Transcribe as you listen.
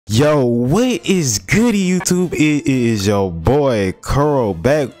Yo, what is goody YouTube? It is your boy Koro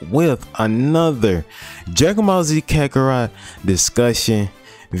back with another Dragon Ball Z Kakarot discussion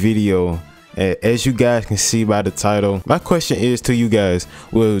video. As you guys can see by the title, my question is to you guys: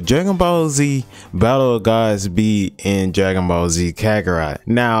 will Dragon Ball Z Battle of Gods be in Dragon Ball Z Kakarot?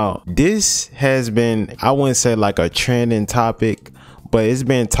 Now, this has been, I wouldn't say like a trending topic, but it's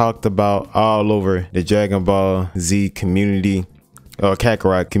been talked about all over the Dragon Ball Z community, or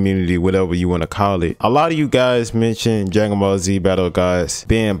Kakarot community, whatever you want to call it. A lot of you guys mentioned Dragon Ball Z Battle of Gods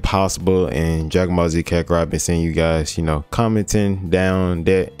being possible in Dragon Ball Z Kakarot. I've been seeing you guys, commenting down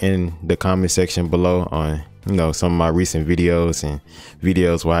there in the comment section below on, some of my recent videos and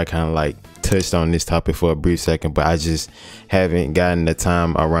videos where I kind of like touched on this topic for a brief second, but I just haven't gotten the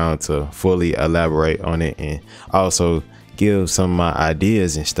time around to fully elaborate on it and also give some of my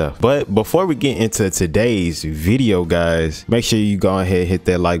ideas and stuff. But before we get into today's video, guys, make sure you go ahead and hit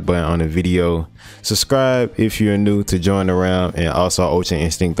that like button on the video, subscribe if you're new to join around, and also Ultra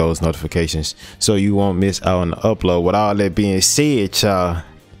Instinct those notifications so you won't miss out on the upload. With all that being said, y'all,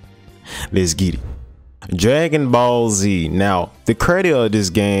 let's get it. Dragon Ball Z. Now, the creator of this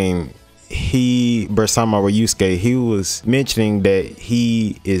game, Bersama Ryusuke, he was mentioning that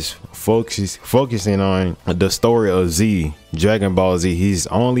he is focusing on the story of Z, Dragon Ball Z. He's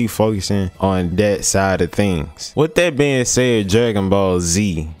only focusing on that side of things. With that being said, Dragon Ball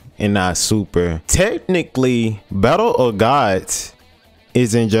Z and not Super, technically Battle of Gods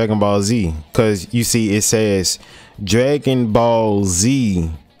is in Dragon Ball Z, because you see it says Dragon Ball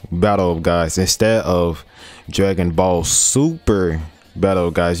Z Battle of Gods instead of Dragon Ball Super Battle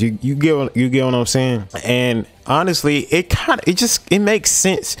of Gods. You get what I'm saying? And honestly, it makes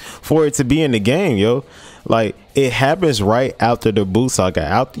sense for it to be in the game, yo. Like, it happens right after the Buu saga,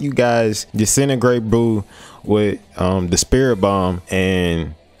 after you guys disintegrate Buu with the Spirit Bomb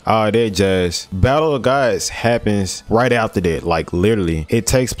and all that jazz. Battle of Gods happens right after that. Like, literally, it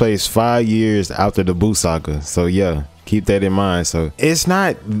takes place 5 years after the Buu saga. So yeah, keep that in mind. So it's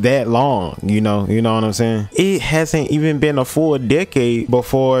not that long, you know what I'm saying? It hasn't even been a full decade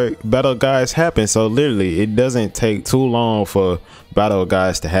before Battle of Gods happened. So literally, it doesn't take too long for Battle of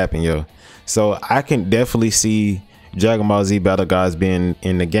Gods to happen, yo. So I can definitely see Dragon Ball Z Battle of Gods being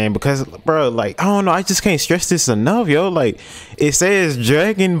in the game, because, bro, like, I don't know, I just can't stress this enough, yo. Like, it says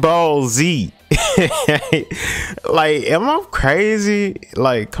Dragon Ball Z. Like, am I crazy?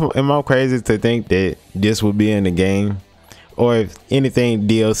 Like, am I crazy to think that this would be in the game? Or if anything,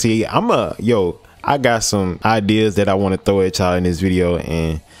 DLC? I got some ideas that I want to throw at y'all in this video,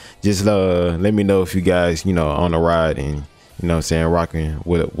 and just let me know if you guys, on the ride and, rocking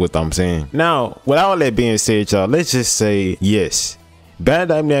with what I'm saying. Now, with all that being said, y'all, let's just say yes,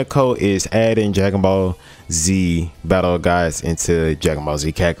 Bandai Namco is adding Dragon Ball Z Battle of Gods into Dragon Ball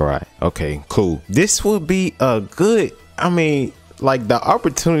Z Kakarot. Okay, cool. This will be a good, like, the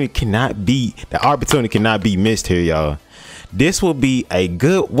opportunity cannot be missed here, y'all. This will be a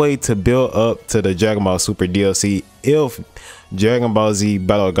good way to build up to the Dragon Ball Super DLC if Dragon Ball Z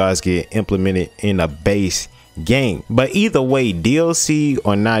Battle of Gods get implemented in a base game. But either way, DLC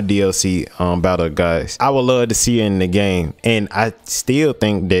or not DLC Battle of Gods, I would love to see it in the game, and I still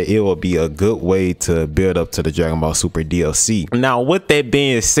think that it will be a good way to build up to the Dragon Ball Super DLC. Now, with that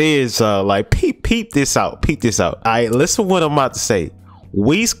being said, like, peep this out. All right, listen what I'm about to say.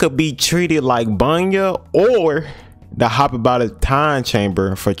 Whis could be treated like Banya or the Hop About a Time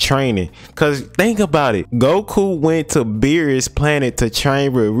Chamber for training. Cause think about it, Goku went to Beerus planet to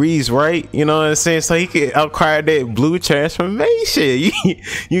train with Whis, right? You know what I'm saying? So he could acquire that blue transformation.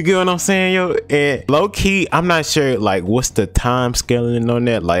 You get what I'm saying, yo? And low key, I'm not sure like what's the time scaling on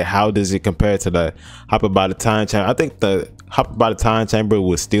that. Like, how does it compare to the Hop About a Time Chamber? I think the Hop About a Time Chamber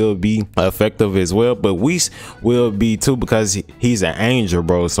will still be effective as well, but Whis will be too, because he's an angel,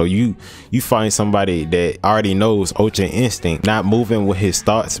 bro. So you find somebody that already knows Ultra Instinct, not moving with his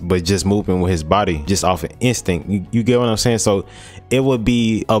thoughts, but just moving with his body, just off of instinct. You get what I'm saying? So it would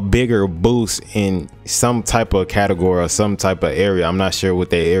be a bigger boost in some type of category or some type of area. I'm not sure what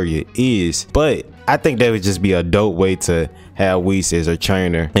that area is, but I think that would just be a dope way to have Whis as a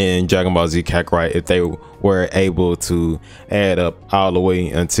trainer in Dragon Ball Z Kakarot if they were able to add up all the way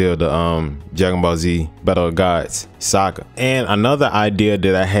until the Dragon Ball Z Battle of Gods saga. And another idea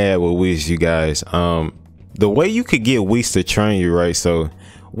that I had with Whis, you guys, the way you could get Whis to train you, right? So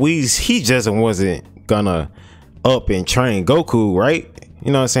Whis, he just wasn't gonna up and train Goku, right?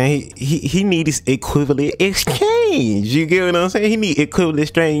 You know what I'm saying? He needs equivalent exchange. You get what I'm saying? He need equivalent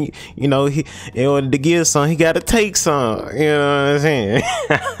exchange. In order to give some, he gotta take some. You know what I'm saying?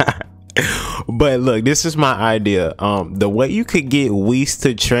 But look, this is my idea. The way you could get Whis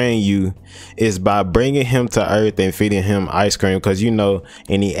to train you is by bringing him to Earth and feeding him ice cream, because you know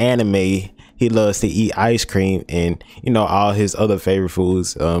in the anime he loves to eat ice cream and you know all his other favorite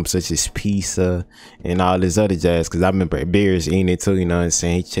foods, such as pizza and all this other jazz. Because I remember Beerus eating it too, you know what I'm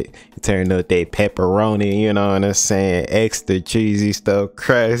saying? He turned up that pepperoni, you know what I'm saying? Extra cheesy stuff,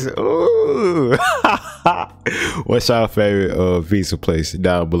 crust. Ooh. What's your favorite pizza place?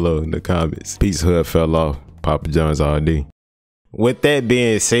 Down below in the comments. Pizza Hut fell off. Papa John's all day. With that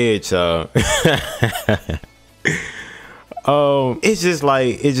being said, y'all, it's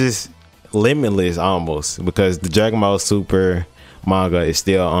just limitless almost, because the Dragon Ball Super manga is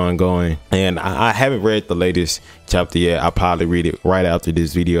still ongoing, and I haven't read the latest chapter yet. I'll probably read it right after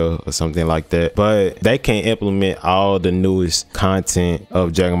this video or something like that. But they can implement all the newest content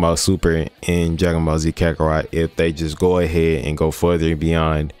of Dragon Ball Super in Dragon Ball Z Kakarot if they just go ahead and go further and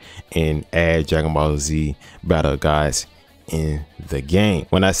beyond and add Dragon Ball Z Battle Gods in the game.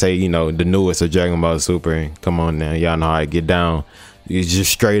 When I say, you know, the newest of Dragon Ball Super, come on now, y'all know how I get down. It's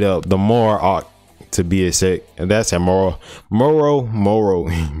just straight up the moral arc to be exact, and that's a moral the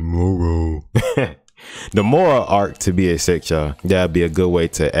moral arc to be exact, y'all. That'd be a good way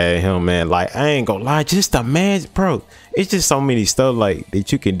to add him, man. Like, I ain't gonna lie, just imagine, bro, it's just so many stuff like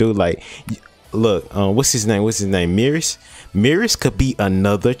that you can do. Like, look, what's his name, Miris could be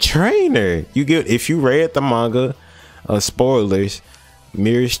another trainer. You get, if you read the manga, spoilers,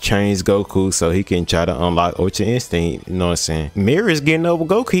 Miris trains Goku so he can try to unlock Ultra Instinct. You know what I'm saying? Miris getting up with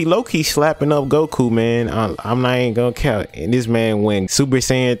Goku. He low-key slapping up Goku, man. I'm not even gonna count. And this man went Super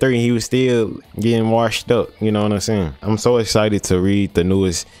Saiyan 3, he was still getting washed up. You know what I'm saying? I'm so excited to read the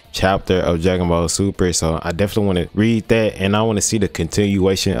newest chapter of Dragon Ball Super, so I definitely want to read that, and I want to see the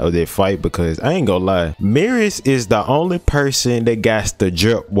continuation of that fight, because I ain't gonna lie, Miris is the only person that got the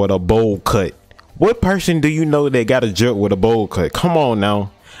drip with a bowl cut. What person do you know that got a jerk with a bowl cut? Come on now.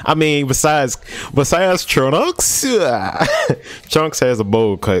 I mean, besides Trunks, Trunks has a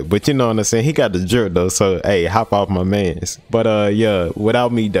bowl cut, but you know what I'm saying? He got the jerk though, so hey, hop off my mans. But yeah,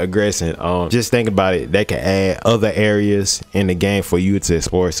 without me digressing, just think about it. They can add other areas in the game for you to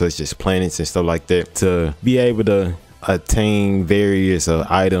explore, such as planets and stuff like that, to be able to attain various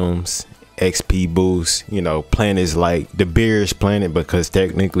items, XP boost, you know, planets like the Beerus planet, because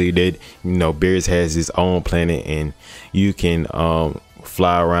technically that, you know, Beerus has his own planet, and you can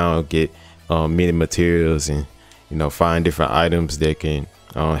fly around, get many materials, and you know, find different items that can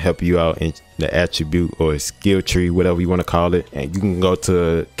help you out in the attribute or skill tree, whatever you want to call it. And you can go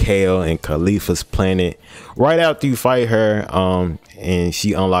to Kale and Khalifa's planet right after you fight her, and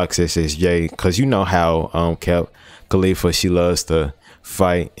she unlocks SSJ, because you know how Khalifa, she loves to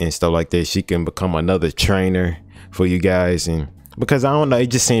fight and stuff like that. She can become another trainer for you guys, and because I don't know, it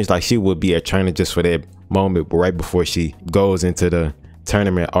just seems like she would be a trainer just for that moment right before she goes into the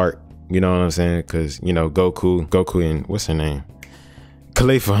tournament arc. You know what I'm saying? Because you know, Goku and what's her name,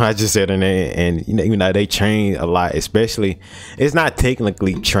 Khalifa, I just said her name, and you know they train a lot. Especially, it's not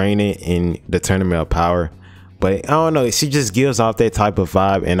technically training in the Tournament of Power, but I don't know, she just gives off that type of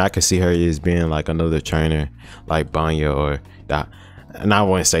vibe, and I can see her as being like another trainer like Banya, or that. And I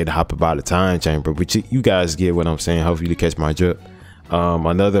wouldn't say to hop about the time chamber, but you guys get what I'm saying. Hopefully you catch my drip.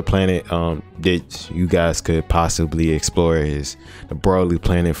 Another planet that you guys could possibly explore is the Broly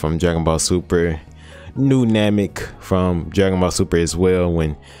planet from Dragon Ball Super, New Namek from Dragon Ball Super as well,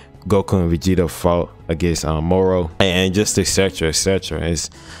 when Goku and Vegeta fought against Moro, and just etc.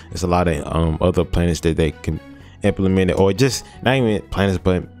 It's a lot of other planets that they can implement it, or just not even planets,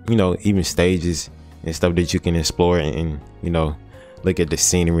 but you know, even stages and stuff that you can explore and you know, look at the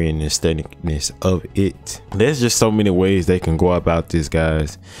scenery and the aestheticness of it. There's just so many ways they can go about this,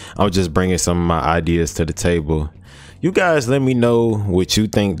 guys. I'm just bringing some of my ideas to the table. You guys let me know what you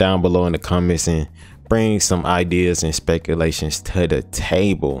think down below in the comments, and bring some ideas and speculations to the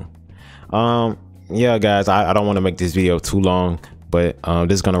table. Yeah guys, I don't want to make this video too long, but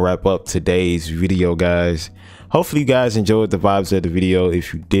this is gonna wrap up today's video, guys. Hopefully you guys enjoyed the vibes of the video.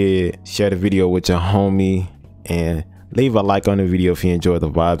 If you did, share the video with your homie, and leave a like on the video if you enjoyed the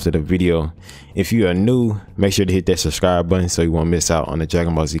vibes of the video. If you are new, make sure to hit that subscribe button so you won't miss out on the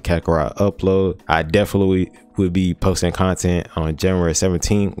Dragon Ball Z Kakarot upload. I definitely will be posting content on January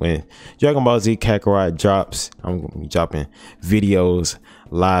 17th when Dragon Ball Z Kakarot drops. I'm going to be dropping videos,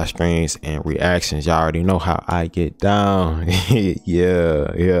 live streams, and reactions. Y'all already know how I get down.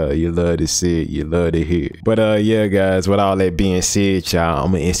 yeah, you love to see it, you love to hear it. But yeah guys, with all that being said, y'all,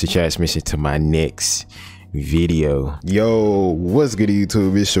 I'm gonna instant transmission to my next video. Yo, what's good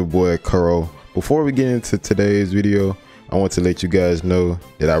YouTube? It's your boy Koro. Before we get into today's video, I want to let you guys know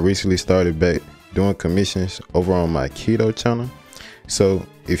that I recently started back doing commissions over on my keto channel. So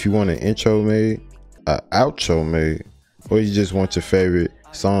if you want an intro made, an outro made, or you just want your favorite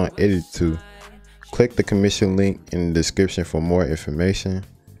song edited to, click the commission link in the description for more information.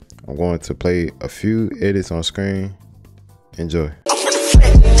 I'm going to play a few edits on screen. Enjoy.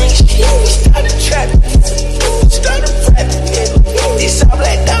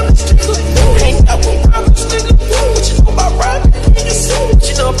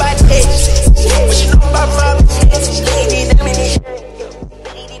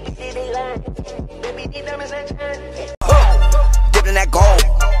 Dipping that gold,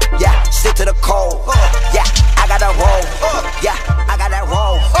 yeah, stick to the cold, yeah, I got that roll, yeah, I got that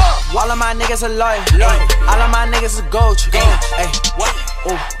roll. All of my niggas are loyal, all of my niggas are gold, hey, what,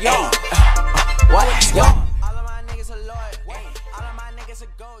 oh, yo, what, yo. All of my niggas are loyal, all of my niggas are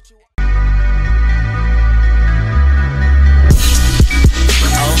gold.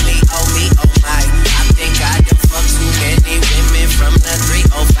 Oh me, oh my, I think I done fucked too many women from the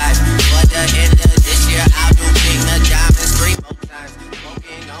 305. For the end of this year, I'll do pink the diamonds 3 more times.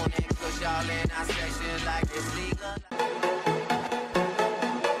 Smoking on it, push y'all in our section like it's legal.